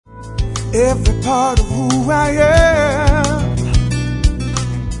every part of who I am.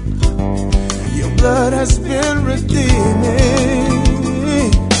 Your blood has been redeeming.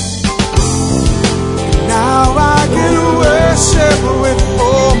 Now I can worship with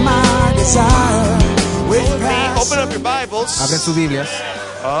all my desire. Open up your Bibles. Abren sus Biblias.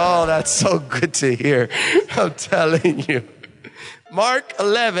 Oh, that's so good to hear. I'm telling you. Mark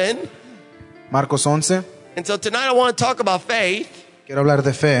 11. Marcos 11. And so tonight I want to talk about faith. Quiero hablar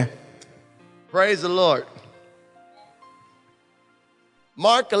de fe. Praise the Lord.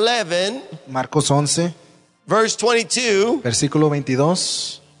 Mark 11, Marcos 11, verse 22. versículo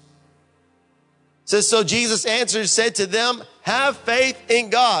 22. Says, so Jesus answered, said to them, have faith in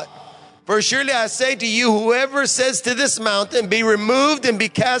God. For surely I say to you, whoever says to this mountain, be removed and be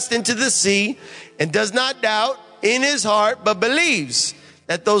cast into the sea, and does not doubt in his heart, but believes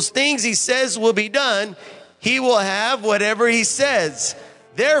that those things he says will be done, he will have whatever he says.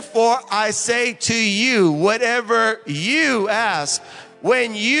 Therefore, I say to you, whatever you ask,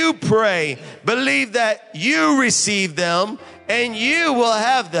 when you pray, believe that you receive them, and you will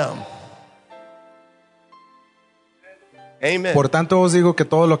have them. Amen. Por tanto os digo que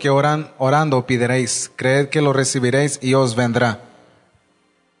todo lo que orando pediréis, creed que lo recibiréis y os vendrá.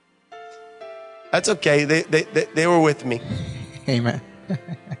 That's okay. They were with me. Amen.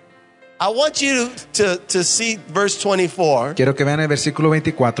 I want you to see verse 24 Quiero que vean el versículo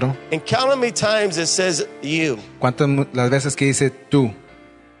 24. and count how many times it says you. ¿Cuántas las veces que dice tú?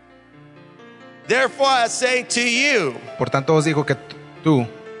 Therefore I say to you, Por tanto os digo que tú,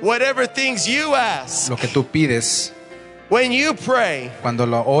 whatever things you ask, lo que tú pides, when you pray, cuando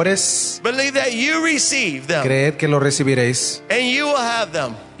lo ores, believe that you receive them, creed que lo recibiréis and you will have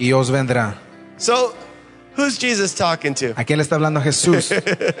them. y os vendrá. So, who's Jesus talking to? ¿A quién le está hablando Jesús?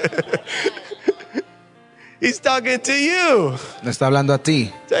 He's talking to you. Le está hablando a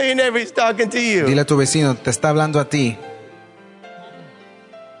ti. Tell your neighbor he's talking to you. Dile a tu vecino, te está hablando a ti.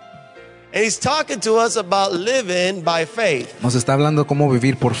 And he's talking to us about living by faith. Nos está hablando cómo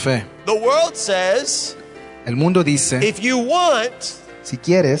vivir por fe. The world says, El mundo dice, if you want, si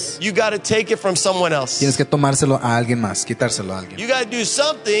quieres, you got to take it from someone else. tienes que tomárselo a alguien más, quitárselo a alguien. You got to do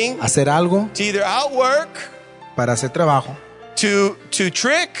something Hacer algo to either outwork, para hacer trabajo, to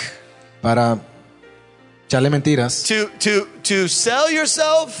trick, para echarle mentiras, to sell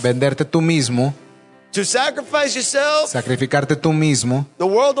yourself, venderte tú mismo, to sacrifice yourself. sacrificarte tú mismo. The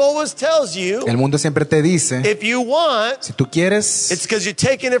world always tells you, El mundo siempre te dice, if you want, si tú quieres, it's because you're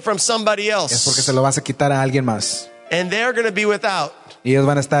taking it from somebody es porque else. se lo vas a quitar a alguien más. And they're going to be without, Y ellos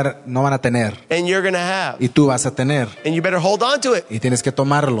van a estar, no van a tener. and you're going to have. Y tú vas a tener. And you better hold on to it, Y tienes que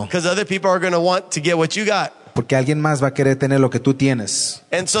tomarlo. because other people are going to want to get what you got. Porque alguien más va a querer tener lo que tú tienes.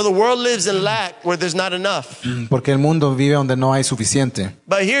 And so the world lives in lack where there's not enough. Porque el mundo vive donde no hay suficiente.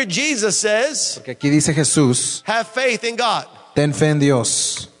 But here Jesus says, Porque aquí dice Jesús, have faith in God. ten fe en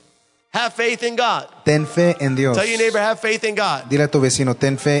Dios. Have faith in God. Ten fe en Dios. Tell your neighbor, have faith in God. Dile a tu vecino,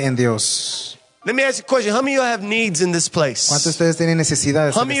 ten fe en Dios. Let me ask you a question. How many of you have needs in this place? ¿Cuántos de ustedes tienen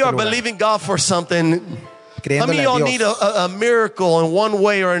necesidades How en many este of you are lugar? believing God for something? How many Creyéndole of a y'all need Dios. a miracle in one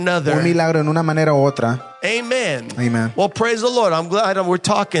way or Un another? milagro en una manera u otra. Amen. Amen. Well, praise the Lord. I'm glad we're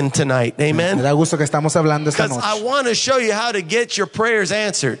talking tonight. Me Amen. da gusto que estamos hablando esta Because I noche. want to show you how to get your prayers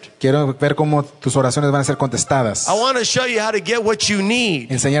answered. Quiero ver cómo tus oraciones van a ser contestadas. I want to show you how to get what you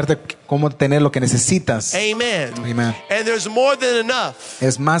need. Enseñarte cómo tener lo que necesitas. Amen. Amen. And there's more than enough.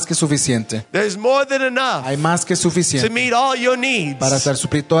 Es más que suficiente. There's more than enough Hay más que to suficiente meet all your needs. para hacer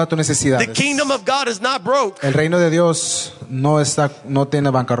suplir todas tus The necesidades. kingdom of God is not broke. El reino de Dios no tiene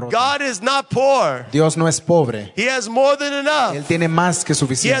bancarrota. God is not poor. Dios no es pobre. He has more than enough. Él tiene más que He has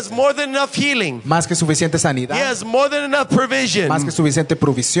suficiente. more than enough healing. Más que suficiente He sanidad. has more than enough provision. Más que suficiente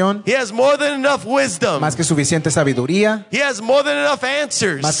provisión. He has more than enough wisdom. Más que suficiente sabiduría. He has more than enough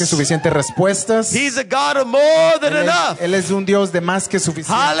answers. Más que suficientes respuestas. He's a God of more than Él enough. es un Dios de más que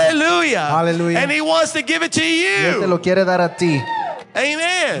suficiente. Hallelujah. Hallelujah. And he wants to give it to Dios te you. lo quiere dar a ti.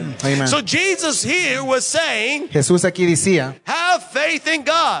 Amen. Amen. So Jesus here was saying, Jesús aquí decía, have faith in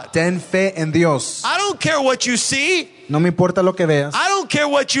God. ten fe en Dios. I don't care what you see. No me importa lo que veas. I don't care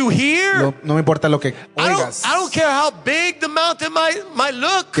what you hear. No me importa lo que oigas. I don't care how big the mountain might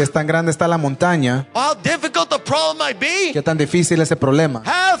look, Que tan grande está la montaña. or how difficult the problem might be. Qué tan difícil es ese problema.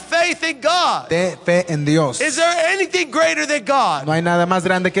 Have faith in God. Ten fe en Dios. Is there anything greater than God? No hay nada más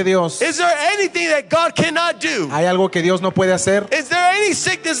grande que Dios. Is there anything that God cannot do? ¿Hay algo que Dios no puede hacer? Is there any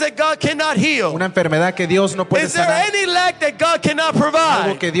sickness that God cannot heal? ¿Una enfermedad que Dios no puede Is there sanar? any lack that God cannot ¿Algo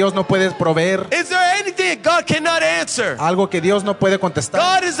provide? que Dios no puede proveer? Is there anything that God cannot answer. Algo que Dios no puede contestar.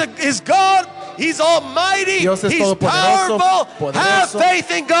 God is God. He's almighty. Dios es He's todopoderoso, powerful. Have poderoso.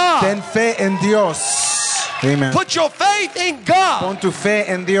 faith in God. Ten fe en Dios. Amen. Put your faith in God. Pon tu fe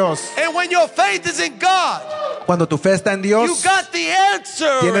en Dios. And when your faith is in God, Cuando tu fe está en you Dios, got the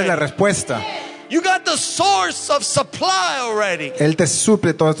answer tienes la already. respuesta. You got the source of supply already. Él te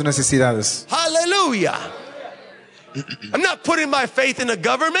suple todas tus necesidades. Hallelujah. I'm not putting my faith in a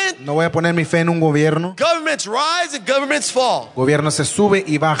government. No voy a poner mi fe en un gobierno. Governments rise and governments fall. Gobierno se sube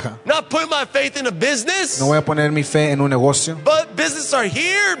y baja. Not putting my faith in a business. No voy a poner mi fe en un negocio. But businesses are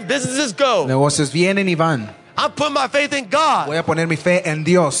here, businesses go. Negocios vienen y van. I'm putting my faith in God, Voy a poner mi fe en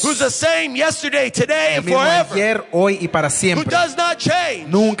Dios. who's the same yesterday, today, El and mismo forever. ayer, hoy y para Who siempre. does not change.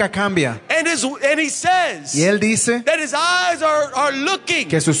 Nunca cambia. And he says Y Él dice that his eyes are looking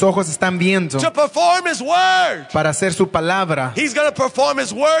que sus ojos están viendo to perform his word. para hacer su palabra. He's going to perform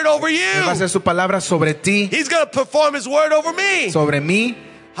his word over Él va a you. hacer su palabra sobre ti, He's going to perform his word over me. sobre mí.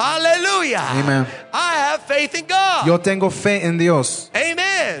 Hallelujah. Amen. I have faith in God. Yo tengo fe en Dios.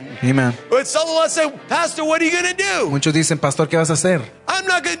 Amen. Amen. But someone will say, Pastor, what are you going to do? Muchos dicen, pastor, ¿qué vas a hacer? I'm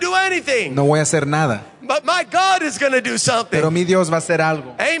not going to do anything. No voy a hacer nada. But my God is going to do something. Pero mi Dios va a hacer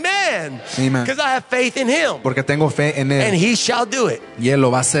algo. Amen. Amen. Because I have faith in him. Porque tengo fe en And Él. he shall do it. Y Él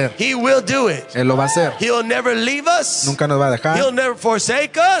lo va a hacer. He will do it. Él lo va a hacer. He'll never leave us. Nunca nos va a dejar. He'll never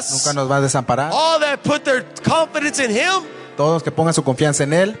forsake us. Nunca nos va a desamparar. All that put their confidence in him, Todos que pongan su confianza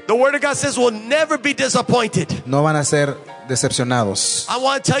en Él the word of God says, will never be disappointed. no van a ser decepcionados. I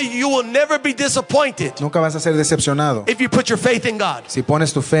want to tell you, you will never be disappointed Nunca vas a ser decepcionado if you put your faith in God. si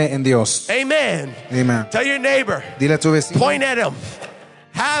pones tu fe en Dios. Amen. Amen. Tell your neighbor, Dile a tu vecino, point at him.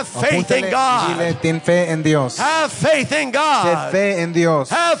 Have faith apúntale in y God. dile, ten fe en Dios. Have faith in Ten God. fe en Dios.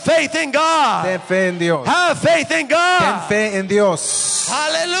 Have faith in God. Ten fe en Dios. Have faith in Ten God. fe en Dios.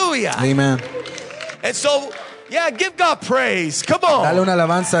 Hallelujah. Amen. And so, yeah, give God praise. Come on. Dale una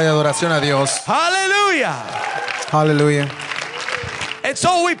alabanza y adoración a Dios. Hallelujah. Aleluya. And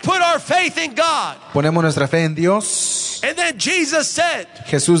so we put our faith in God. Ponemos nuestra fe en Dios. And then Jesus said,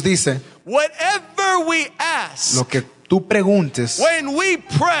 Jesús dice, whatever we ask, lo que tú preguntes, when we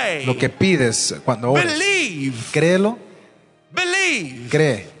pray, lo que pides cuando ores, believe. créelo, Believe.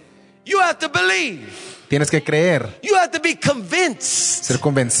 cree. You have to believe. Tienes que creer, You have to be convinced. ser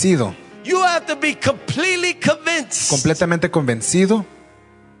convencido, You have to be completely convinced. completamente convencido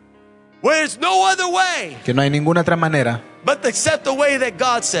There's no other way que no hay ninguna otra manera but except the way that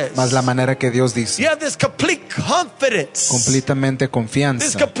God says. más la manera que Dios dice. You have this complete confidence, Completamente this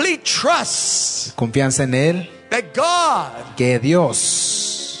confianza. complete trust Confianza en Él, that God que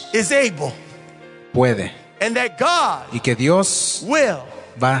Dios is able puede and that God y que Dios will.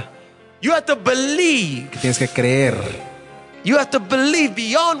 va. You have to believe. Tienes que creer, You have to believe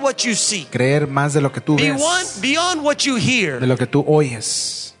beyond what you see, creer más de lo que tú ves, beyond what you de hear. lo que tú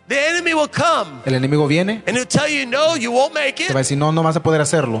oyes. The enemy will come El enemigo viene, and he'll tell you, no, you won't make te va a it. decir, no, no vas a poder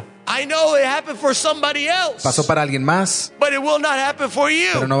hacerlo. I know it happened for somebody else, Pasó para alguien más, but it will not happen for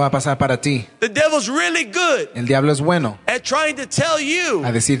pero you. no va a pasar para ti. The devil's really good El diablo es bueno at trying to tell you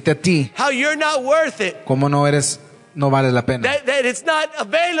a decirte a ti how you're not worth it, cómo no vales la pena, that it's not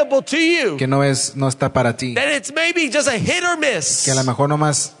available to you, que no está para ti, that it's maybe just a hit or miss. que a lo mejor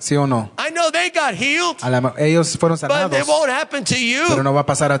nomás sí o no. I know they got healed, Ellos fueron but sanados, it won't happen to pero you. no va a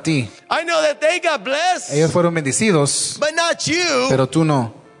pasar a ti. I know that they got blessed, Ellos fueron bendecidos, but not you. pero tú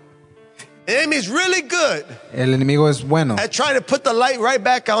no. The enemy's really good El enemigo es bueno at trying to put the light right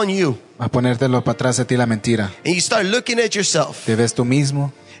back on you. a ponértelo para atrás a ti la mentira. And you start looking at yourself. Te ves tú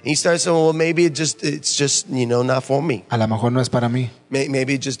mismo, And you start saying, well, maybe it's just, not for me. a lo mejor no es para mí,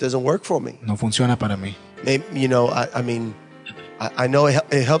 Maybe it just doesn't work for me. no funciona para mí. Maybe, I know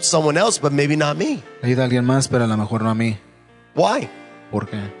it helps someone else, but maybe not me. Ayuda a alguien más, pero a lo mejor no a mí. Why? ¿Por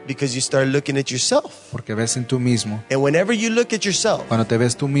qué? Because you start looking at yourself. Porque ves en tú mismo. And whenever you look at yourself, Cuando te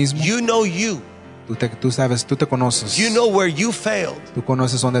ves tú mismo, you know you. tú sabes, tú te conoces. You know where you failed. Tú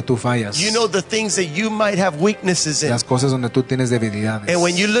conoces donde tú fallas. You know the things that you might have weaknesses in. Las cosas donde tú tienes debilidades. And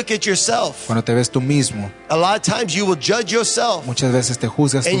when you look at yourself, Cuando te ves tú mismo, a lot of times you will judge yourself. muchas veces te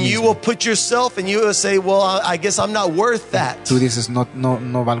juzgas tú And you will mismo. put yourself and you will say, well, I guess I'm not worth that. Tú dices, no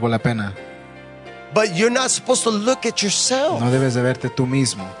valgo la pena. But you're not supposed to look at yourself. No debes de verte tú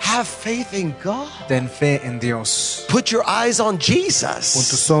mismo. Have faith in God. Ten fe en Dios. Put your eyes on Pon Jesus.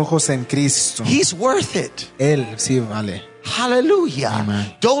 tus ojos en Cristo. He's worth it. Él sí vale. Hallelujah.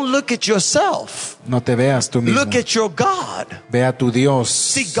 Amen. Don't look at yourself. No te veas tú mismo. Look at your God. Ve a tu Dios.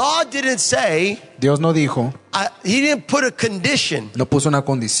 See, God didn't say, Dios no dijo, He didn't put a condition no puso una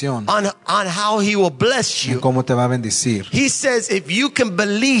condición on how He will bless en you. cómo te va a bendecir. He says, if you can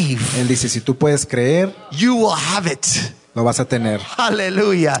believe, Él dice, si tú puedes creer, you will have it. lo vas a tener.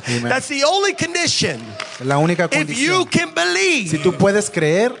 Hallelujah. Amen. That's the only condition. La única If you condición. can believe, Si tú puedes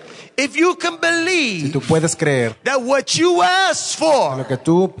creer, if you can si believe tú puedes creer that what you ask for, lo que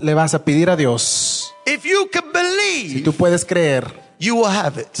tú le vas a pedir a Dios, if you can si believe, tú puedes creer, you will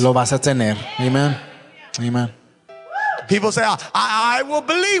have it. lo vas a tener. Amén. Amén. People say, I will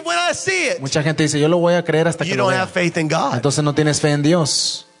believe when I see it. Mucha gente dice, yo lo voy a creer hasta You que lo don't vea. have faith in God. Entonces no tienes fe en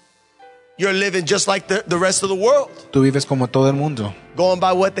Dios. You're living just like the rest of the world, Tú vives como todo el mundo, going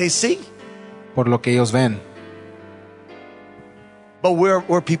by what they see. por lo que ellos ven. But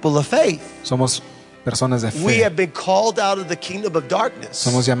we're people of faith. Somos personas de We fe. have been called out of the kingdom of darkness,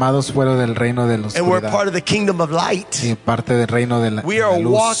 Somos llamados fuera del reino de la and we're oscuridad part of the kingdom of light. y parte del reino de la, We de la are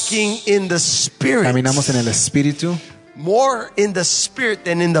luz. walking in the spirit, Caminamos en el espíritu, more in the spirit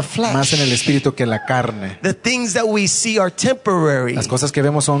than in the más en el flesh. espíritu que en la carne. The things that we see are temporary, Las cosas que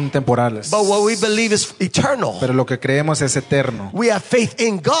vemos son temporales, but what we believe is eternal. pero lo que creemos es eterno. We have faith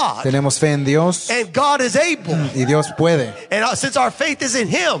in God, Tenemos fe en Dios and God is able. y Dios puede. And since our faith is in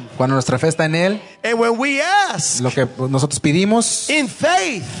Him, Cuando nuestra fe está en Él, and when we ask lo que nosotros pedimos in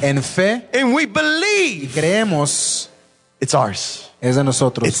faith en fe and we y believe, creemos it's ours. es de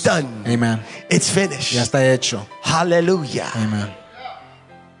nosotros. It's done. Amén. It's finished. Ya está hecho. Hallelujah. Amén.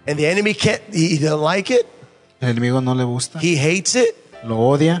 And the enemy he doesn't like it. El enemigo no le gusta, He hates it lo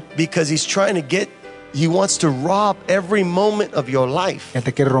odia. because he wants to rob every moment of your life Él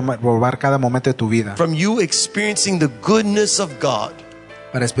te quiere robar cada momento de tu vida from you experiencing the goodness of God.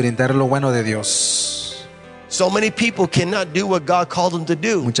 para experimentar lo bueno de Dios. So many people cannot do what God called them to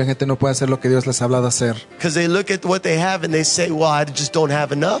do Mucha gente no puede hacer lo que Dios les ha hablado hacer because they look at what they have and they say, well, I just don't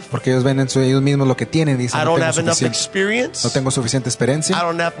have enough. porque ellos ven en ellos mismos lo que tienen y dicen, I no don't tengo have enough suficiente, experience. no tengo suficiente I experiencia,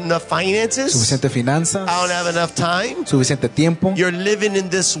 don't have enough finances. suficiente finanzas, I don't have enough time. suficiente tiempo. You're living in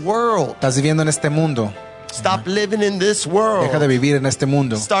this world. Estás viviendo en este mundo. Stop living in this world. Deja de vivir en este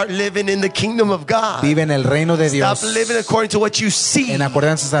mundo. Start living in the kingdom of God. Vive en el reino de Dios. Stop living according to what you see. En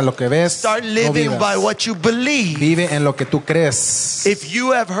acordanza a lo que ves, Start no living vivas. by what you believe. Vive en lo que tú crees. If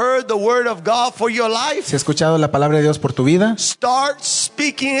you have heard the word of God for your life, Si has escuchado la palabra de Dios por tu vida, start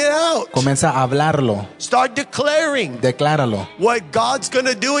speaking it out. comienza a hablarlo, Start declaring decláralo, what God's going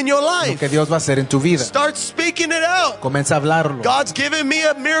to do in your lo life. que Dios va a hacer en tu vida. Start speaking it out. Comienza a hablarlo. God's given me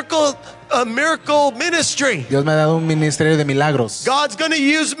a miracle ministry. Dios me ha dado un ministerio de milagros. God's going to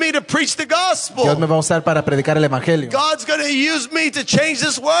use me to preach the gospel. Dios me va a usar para predicar el evangelio. God's going to use me to change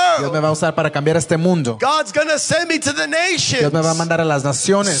this Dios me world. va a usar para cambiar este mundo. God's going to send me to the nations. Dios me va a mandar a las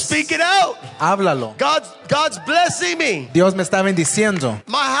naciones. Speak it out. Háblalo. God's blessing me. Dios me está bendiciendo.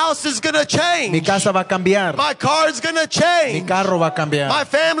 My house is going to Mi change. casa va a cambiar. My car is going to Mi change. carro va a cambiar. My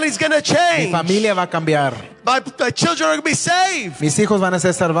family's going to Mi change. familia va a cambiar. My children are going to be saved. Mis hijos van a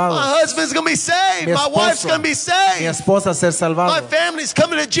ser salvados. My husband's going to be saved. Mi My wife's esposo, going to be mi saved. esposa a ser My salvado. family's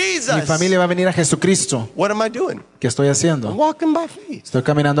coming to Mi Jesus. familia va a venir a Jesucristo. What am I doing? ¿Qué estoy I'm haciendo? walking by faith. Estoy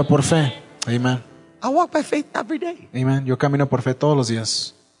caminando por fe. Amén. I walk by faith every day. Amén. Yo camino por fe todos los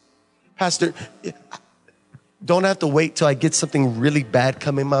días. Pastor, don't have to wait till I get something really bad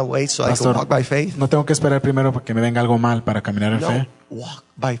coming my way so I Pastor, can walk by faith. no tengo que esperar primero para que me venga algo mal para caminar en No, fe. walk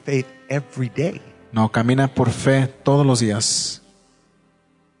by faith every day. No, camina por fe todos los días.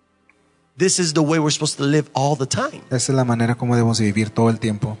 This is the way we're supposed to live all the time. Esa es la manera como debemos de vivir todo el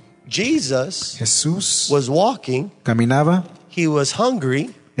tiempo. Jesus Jesús was walking. caminaba, He was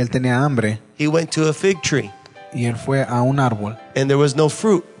hungry. él tenía hambre He went to a fig tree y él fue a un árbol. and there was no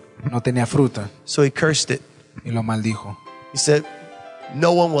fruit. No tenía fruta So he cursed it. y lo maldijo. He said,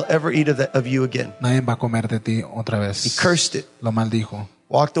 no one will ever eat of you again. Nadie va a comer de ti otra He vez. cursed it. Lo maldijo.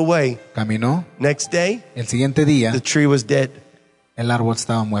 Walked away. Caminó. Next day, El siguiente día, the tree was dead. el árbol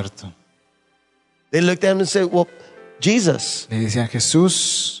estaba muerto. They looked at him and said, well, Jesus, Le decían,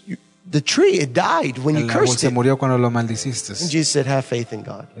 Jesús, the tree, it died when you el árbol cursed se it. murió cuando lo maldiciste. And Jesus said, have faith in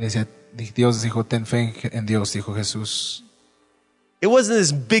God. Le decía, Dios dijo, ten fe en Dios, dijo Jesús. It wasn't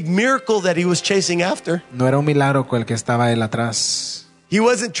this big miracle that he was chasing after. No era un milagro con el que estaba él atrás. He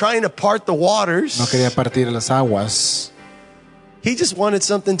wasn't trying to part the waters. No quería partir las aguas. He just wanted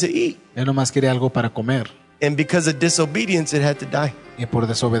something to eat. Él nomás quería algo para comer. And because of disobedience, it had to die. Y por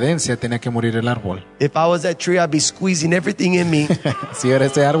desobediencia tenía que morir el árbol. If I was that tree, I'd be squeezing everything in me. Si era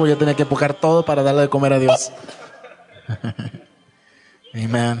ese árbol, yo tenía que empujar todo para darle de comer a Dios.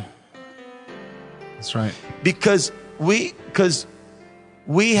 Amen. That's right. Because because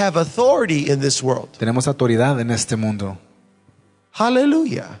we have authority in this world. Tenemos autoridad en este mundo.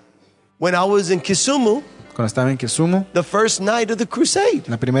 Hallelujah. When I was in Kisumu, Cuando estaba en Kisumu, the first night of the crusade,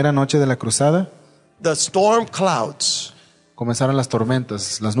 la primera noche de la cruzada, the storm clouds, comenzaron las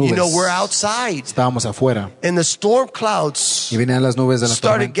tormentas, las you nubes. know, we're outside, Estábamos afuera and the storm clouds y venían las nubes de la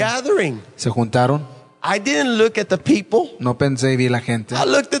started tormenta. gathering. Se juntaron. I didn't look at the people. No pensé y vi la gente. I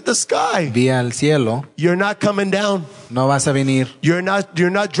looked at the sky. Vi al cielo. You're not coming down. No vas a venir. You're not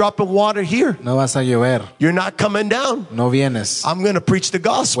dropping water here. No vas a llover. You're not coming down. No vienes. I'm going to preach the Voy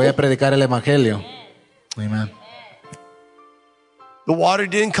gospel. a predicar el evangelio. Amen. The water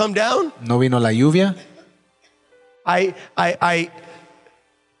didn't come down. No vino la lluvia.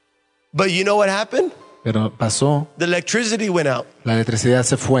 But you know what happened? Pero pasó. The electricity went out. La electricidad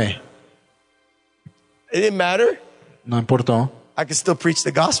se fue. It didn't matter. No importó. I could still preach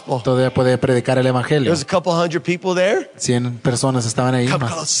the gospel. Todavía podía predicar el There evangelio. was a couple hundred people there. 100 personas estaban ahí. Come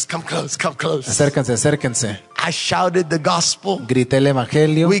Más. close, come close, come close. Acérquense, acérquense. I shouted the gospel. Grité el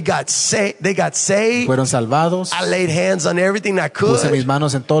evangelio. They got saved. Fueron salvados. I laid hands on everything I Puse mis could.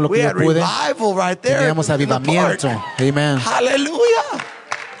 manos en todo lo We que yo had pude. revival right there. Teníamos in the avivamiento. park. Amen. Hallelujah.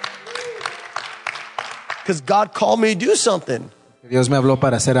 Because God called me to do something. Dios me habló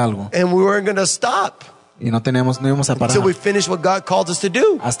para hacer algo. And we weren't going to stop Y no íbamos a parar until we finished what God called us to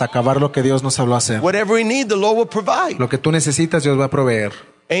do. hasta acabar lo que Dios nos habló a hacer. Whatever we need, the Lord will provide. Lo que tú necesitas, Dios va a proveer.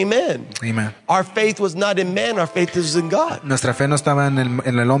 Amen. Amen. Our faith was not in man, our faith was in God. Nuestra fe no estaba en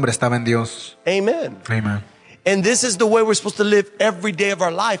el hombre, estaba en Dios. Amen. Amen. And this is the way we're supposed to live every day of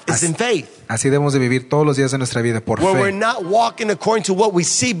our life, is in faith. Así debemos de vivir todos los días de nuestra vida por Where we're fe. not walking according to what we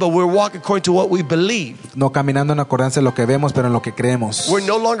see, but we're walking according to what we believe. No caminando en acordancia de lo que vemos, pero en lo que creemos. We're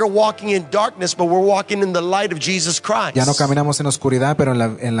no longer walking in darkness, but we're walking in the light of Jesus Christ. Ya no caminamos en oscuridad, pero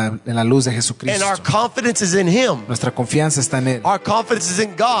en la luz de And Jesucristo. our confidence is in Him. Nuestra confianza está en Él. Our confidence is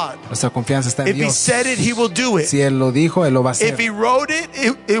in God. Nuestra confianza está en If He Dios. said it, He will do it. Si Él lo dijo, Él lo va a hacer. If He wrote it,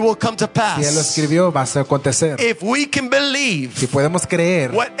 it will come to Si Él lo pass. escribió, va a acontecer. If we can Si believe podemos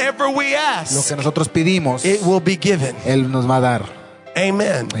creer whatever we lo ask, que nosotros pedimos, it will be given. Él nos va a dar.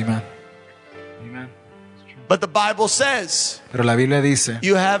 Amen. Amen. But the Bible says, Pero la Biblia dice,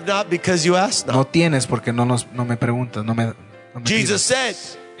 you have not because you ask no not. tienes porque no me preguntas, no me Jesus pides.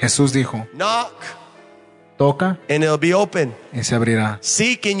 said, Jesús dijo, knock toca and it'll be open. y se abrirá.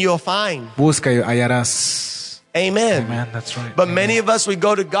 Seek and you'll find. Busca y hallarás. Amen. Amen, that's right. But many of us, we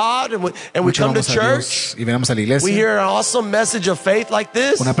go to God and we Muchos come to vamos a church. Dios y venimos a la We iglesia, hear an awesome message of faith like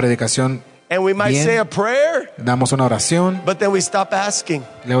this. una predicación, And we might bien. say a prayer, damos una oración, but then we stop asking.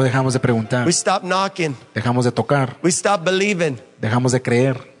 luego dejamos de preguntar, We stop knocking. dejamos de tocar, We stop believing. dejamos de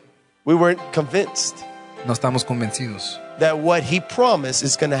creer, We weren't convinced no estamos convencidos that what He promised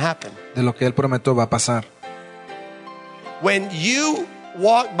is going to happen. de lo que Él prometió va a pasar. When you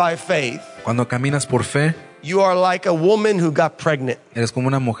walk by faith, Cuando caminas por fe, you are like a woman who got pregnant. eres como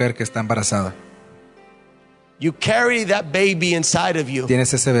una mujer que está embarazada. You carry that baby inside of you.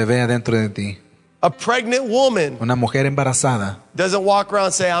 Tienes ese bebé adentro de ti. A pregnant woman Una mujer embarazada doesn't walk around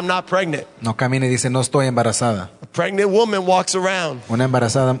and say, I'm not pregnant. no camina y dice, no estoy embarazada. A pregnant woman walks around Una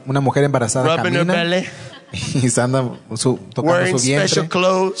mujer embarazada rubbing her camina belly, y se anda tocando wearing su special vientre,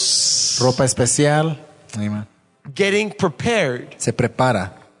 clothes, ropa especial. Amen. getting prepared Se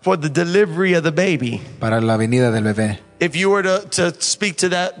prepara for the delivery of the baby. para la venida del bebé. If you were to speak to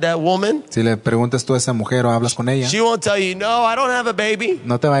that woman, Si le preguntas tú a esa mujer o hablas con ella, she won't tell you, no, I don't have a baby.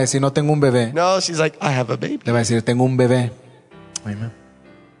 no te va a decir, no tengo un bebé. No, she's like, I have a baby. Le va a decir, tengo un bebé. Amen.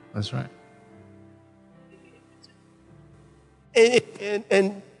 That's right.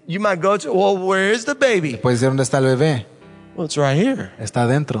 And you might go to, well, where is the baby? Puedes decir, ¿dónde está el bebé? Well, it's right here. Está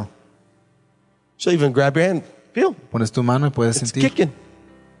adentro. She'll even grab your hand. Feel, Pones tu mano y puedes it's sentir. kicking.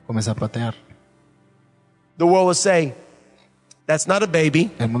 Comienza a patear. The world will say, that's not a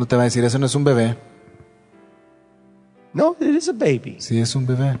baby. El mundo te va a decir, eso no es un bebé. No, it is a baby. Sí, es un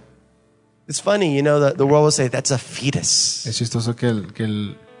bebé. It's funny, you know, the world will say, that's a fetus. Es chistoso que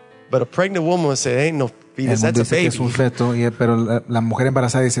el But a pregnant woman will say, ain't no fetus, mundo that's a dice que es un baby. feto, pero la mujer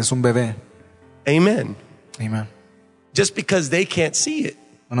embarazada dice, es un bebé. Amen. Amen. Just because they can't see it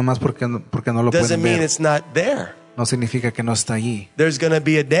No nomás porque no lo doesn't pueden mean ver. it's not there. No significa que no está allí. There's going to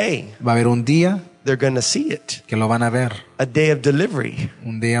be a day Va a haber un día they're going to see it. que lo van a ver. A day of delivery.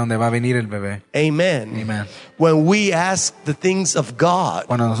 Un día donde va a venir el bebé. Amen. Amen. When we ask the things of God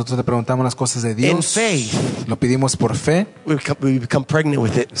Cuando nosotros le preguntamos las cosas de in Dios, faith, lo pedimos por fe, we become pregnant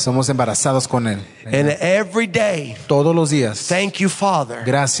with it. somos embarazados con Él. And every day, Todos los días. thank you, Father.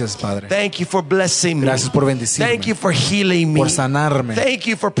 Gracias, Padre. Thank you for blessing me. Gracias por bendecirme. Thank you for healing me. Por sanarme. Thank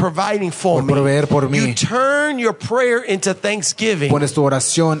you for providing for Por me. proveer por mí. You turn your prayer into thanksgiving. Pones tu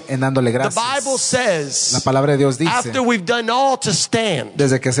oración en dándole The gracias. Bible La says, palabra de Dios dice, after we've done all to stand,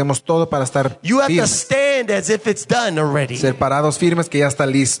 desde que hacemos todo para estar you have to firmes, stand as if it's done already. ser parados firmes que ya está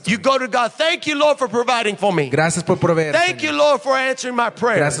listo. You go to God, thank you, Lord, for providing for me. Gracias por proveer. Thank you, Señor. Lord, for answering my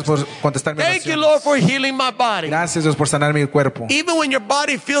prayers. Gracias por contestar mi Thank you, oración. Lord, for healing my body. Gracias, Dios, por sanar mi cuerpo. Even when your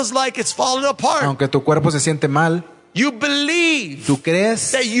body feels like it's falling apart, Aunque tu cuerpo se siente mal, you believe tú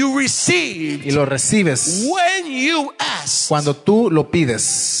crees that you y received lo recibes when you ask. cuando tú lo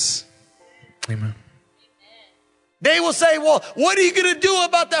pides. Amen. They will say, well, what are you going to do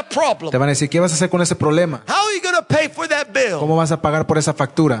about that problem? Te van a decir, ¿qué vas a hacer con ese problema? How are you going to pay for that bill? ¿Cómo vas a pagar por esa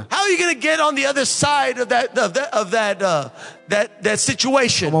factura? How are you going to get on the other side of that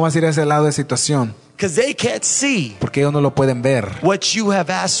situation? ¿Cómo vas a ir a ese lado de situación? Because they can't see Porque ellos no lo pueden ver. what you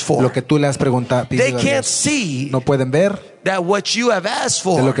have asked for. Lo que tú le has preguntado, They pedido a can't Dios. see No pueden ver that what you have asked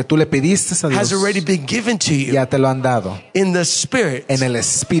de lo for que tú le pediste a has Dios. already been given to you Ya te lo han dado in the spirit. en el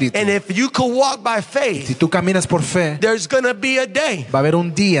espíritu. And if you can walk by Si faith, tú caminas por fe, there's going to be a day va a haber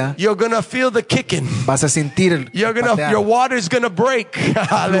un día, you're going to feel the kicking. vas a sentir el patear. Your water's going to break. El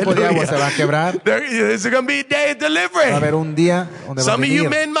flujo de agua se va a quebrar. There's going to be a day of delivery. Va a haber un día donde va a Some of you venir.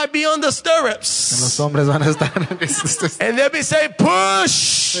 men might be on the Los stirrups. hombres van a estar And they'll be saying,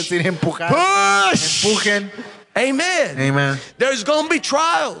 push, decir empujar, push. empujen. Amen. Amen. There's going to be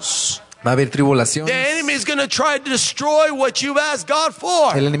trials. Va a haber tribulación. The enemy is going to try to destroy what you've asked God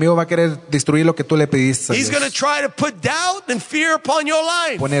for. El enemigo va a querer destruir lo que tú le pediste a He's going to Dios. try to put doubt and fear upon your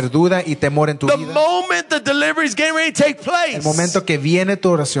life. Poner duda y temor en tu The vida. moment the delivery is getting ready to take place El momento que viene tu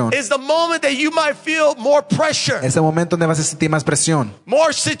oración, is the moment that you might feel more pressure, es el momento donde vas a sentir más presión,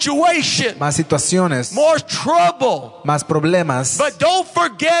 more situation, más situaciones, more trouble. más problemas. But don't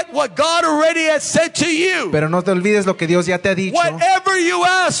forget what God already has said to you. Pero no te olvides lo que Dios ya te ha dicho. Whatever you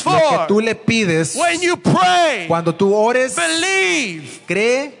ask Lo que for, tú le pides, when you pray, cuando tú ores, believe,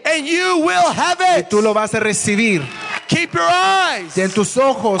 cree and you will have y it. tú lo vas a recibir. Keep your eyes Y en tus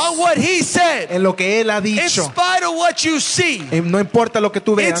ojos, on what He said. en lo que Él ha In dicho. spite of what you see, No importa lo que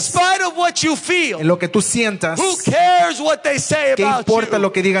tú in veas, spite of what you feel, en lo que tú sientas, who cares what they say ¿qué about importa you?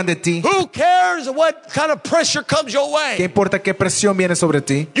 lo que digan de ti? Who cares what kind of pressure comes your ¿Qué way? importa qué presión viene sobre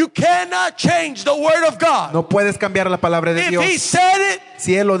ti? You cannot change the word of God. No puedes cambiar la palabra de If He Dios. said it,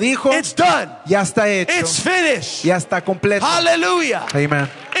 Si Él lo dijo, it's done. ya está hecho, It's finished. ya está completo. Hallelujah. Amen.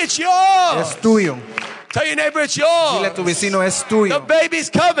 It's yours. Es tuyo. Tell your neighbor it's Dile a yours. tu vecino, es The tuyo. baby's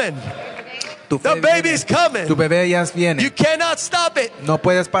coming. Tu, The fe baby's viene. coming. Tu bebé ya viene. You cannot stop it. No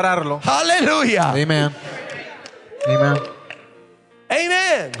puedes pararlo. Hallelujah. Amen. Amen.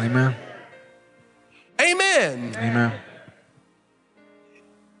 Amen. Amen. Amen. Amen.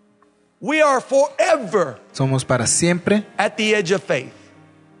 We are forever Somos para siempre at the edge of faith.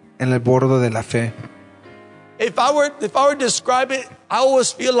 en el borde de la fe. If I were to describe it, I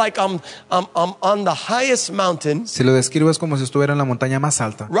always feel like I'm on the highest mountain, Si lo describo es como si estuviera en la montaña más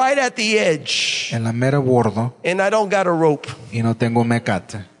alta, right at the edge, en la mera bordo, and I don't got a rope. y no tengo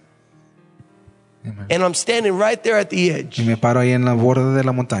mecate. Amen. And I'm standing right there at the Y edge, me paro ahí en la borde de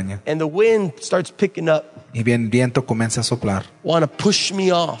la montaña, and the wind starts picking up, y bien viento comienza a soplar, want to push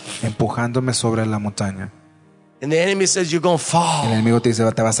me off. empujándome sobre la montaña. And the enemy says, you're going to El fall. enemigo te dice,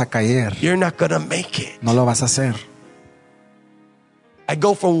 te vas a caer, You're not going to make it. no lo vas a hacer. I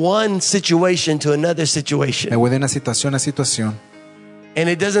go from one situation to another Me situation. voy de una situación a situación, And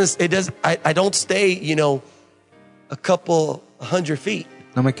I don't stay, a couple 100 feet.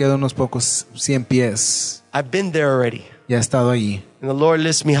 no me quedo unos pocos 100 pies. I've been there already. Ya he estado allí. And the Lord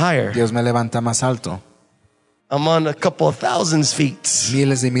lifts me higher. Dios me levanta más alto, I'm on a couple of thousands feet.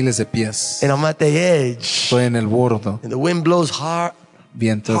 miles y miles de pies. And I'm at the edge. Estoy en el bordo, And the wind blows hard.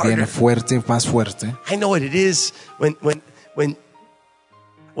 viento viene fuerte y más fuerte. I know what it is when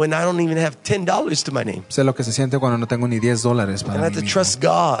I don't even have $10 to my name. Sé lo que se siente cuando no tengo ni $10 And I para have mí to mismo. trust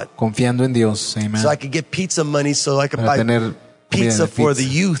God Confiando en Dios, amen. so I could get pizza money so I could Para buy tener comida pizza de for the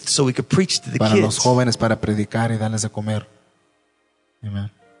pizza. youth so we could preach to the Para los kids. jóvenes, para predicar y darles de comer.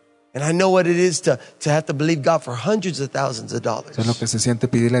 Amen. And I know what it is to have to believe God for hundreds of thousands of dollars. Sé lo que se siente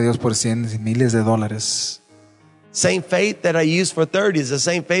pedirle a Dios por cientos y miles de dólares. Same faith that I use for 30 is the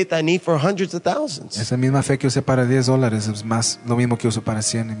same faith I need for hundreds of thousands. Esa misma fe que usé para $10 es más lo mismo que uso para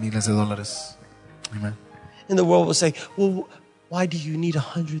 100 y miles de dólares. Amen. And the world will say, well, why do you need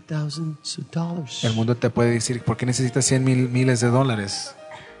 $100,000? El mundo te puede decir, ¿por qué necesitas miles de dólares?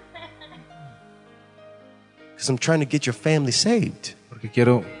 Because I'm trying to get your family saved. Porque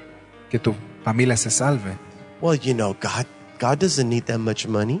quiero que tu familia se salve. Well, you know, God doesn't need that much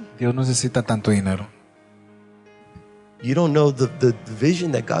money. Dios no necesita tanto dinero. You don't know the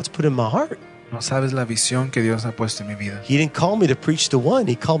vision that God's put in my heart. No sabes la visión que Dios ha puesto en mi vida. He didn't call me to preach to one.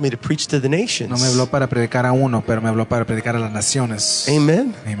 He called me to preach to the No nations. me habló para predicar a uno, pero me habló para predicar a las naciones.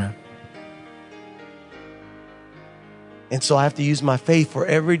 Amen. Amen. And so I have to use my faith for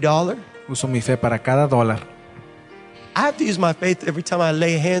every dollar. Uso mi fe para cada dólar. I have to use my faith every time I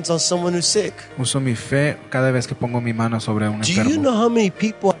lay hands on someone who's sick. Uso mi fe cada vez que pongo mi mano sobre un Do you enfermo. know how many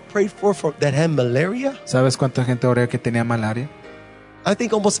people I prayed for that had malaria? ¿Sabes cuánta gente oré que tenía malaria? I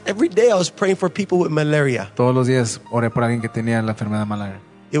think almost every day I was praying for people with malaria. Todos los días oré por alguien que tenía la enfermedad de malaria.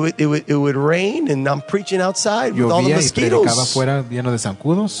 It would rain and I'm preaching outside with all the Llovía y predicaba mosquitoes. afuera lleno de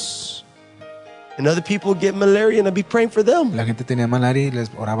zancudos. And other people get malaria and I'd be praying for them. La gente tenía malaria y les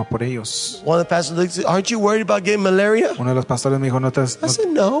oraba por ellos. One of the pastors looked at, aren't you worried about getting malaria? Uno de los pastores me dijo, ¿no I said,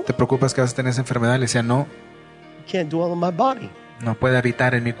 no, te preocupas que vas a tener esa enfermedad? Le decía, no, it can't dwell in my body. no puede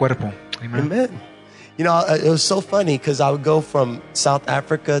habitar en mi cuerpo. Amen. Amen. You know, it was so funny because I would go from South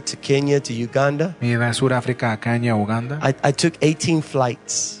Africa to Kenya to Uganda. Me iba a Sudáfrica, a Kenia, Uganda. I took 18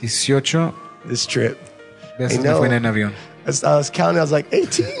 flights 18 this trip. veces I me know. fui en avión. As I was counting, I was like,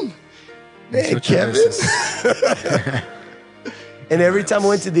 18? Man, 18 Kevin. veces. And every time I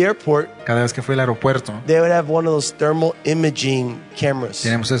went to the airport, Cada vez que fui al aeropuerto, they would have one of those thermal imaging cameras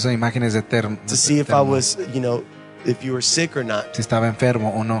tenemos esas imágenes de to see if I was, you know, if you were sick or not. si estaba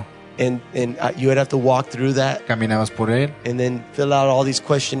enfermo o no. And you would have to walk through that Caminabas por él, and then fill out all these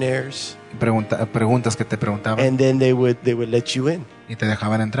questionnaires. preguntas que te preguntaban And then they would let you in. y te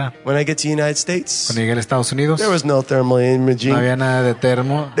dejaban entrar. When I get to the United States, Cuando llegué a Estados Unidos, there was no thermal imaging. no había nada de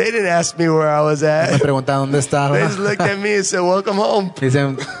termo. They didn't ask me where I was Me at. preguntaban dónde estaba. They just looked at me and said, welcome home.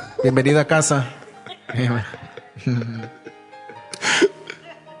 Dicen, bienvenido a casa.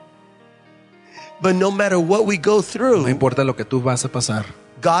 But no matter what we go No through, importa lo que tú vas a pasar,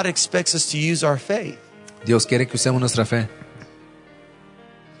 God expects us to use our faith. Dios quiere que usemos nuestra fe.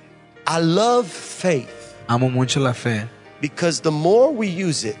 I love faith Amo mucho la fe. because the more we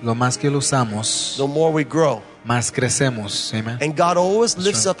use it, Lo más que lo usamos, the more we grow. más crecemos. Amen. And God always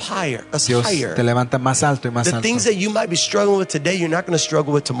lifts up higher, us Dios higher. te levanta más alto y más The alto. things that you might be struggling with today, you're not going to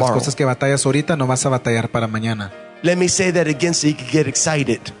struggle with Las tomorrow. cosas que batallas ahorita no vas a batallar para mañana. Let me say that again so you can get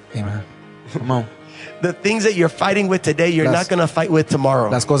excited. Amen. Come on. The things that you're fighting with today, you're Las- not going to fight with tomorrow.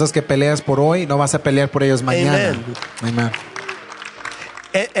 Las cosas que peleas por hoy no vas a pelear por ellos mañana. Amen.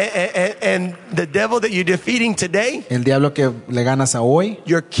 And the devil that you're defeating today, El diablo que le ganas a hoy,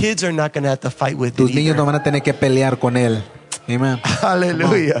 your kids are not going to have to fight with tus it niños no either. van a tener que pelear con él. Amen.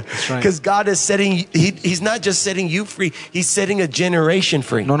 Hallelujah. That's right. Because God is setting, he's not just setting you free, he's setting a generation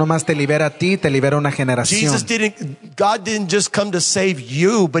free. No nomás te libera a ti, te libera una generación. God didn't just come to save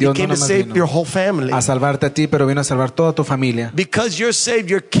you, but Dios he came no to nomás save vino your whole family. a salvarte a ti, pero vino a salvar toda tu familia. Because you're saved,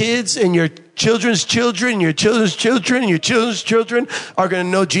 your kids and your children's children, your children's children, your children's children are going to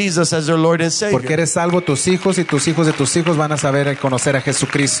know Jesus as their Lord and Porque Savior. eres salvo, tus hijos y tus hijos de tus hijos van a saber y conocer a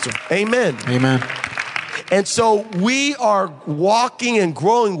Jesucristo. Amen. Amen. And so we are walking and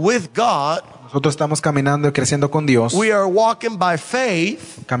growing with God. Nosotros estamos caminando y creciendo con Dios, We are walking by faith.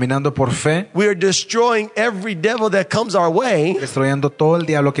 caminando por fe, We are destroying every devil that comes our way. destruyendo todo el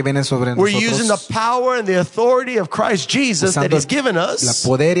diablo que viene sobre We're using the nosotros, power and the authority of Christ Jesus that usando He's given la us.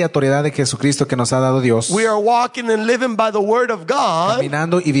 poder y autoridad de Jesucristo que nos ha dado Dios, We are walking and living by the Word of God.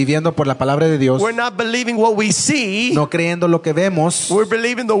 caminando y viviendo por la palabra de Dios, We're not believing what we see. no creyendo lo que vemos, We're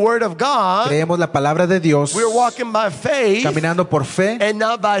believing the Word of God. creemos la palabra de Dios, We're walking by faith caminando por fe and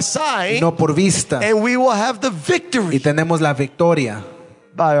not by y sight. no por vista, And we will have the y victory tenemos la victoria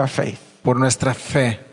by our faith. por nuestra fe.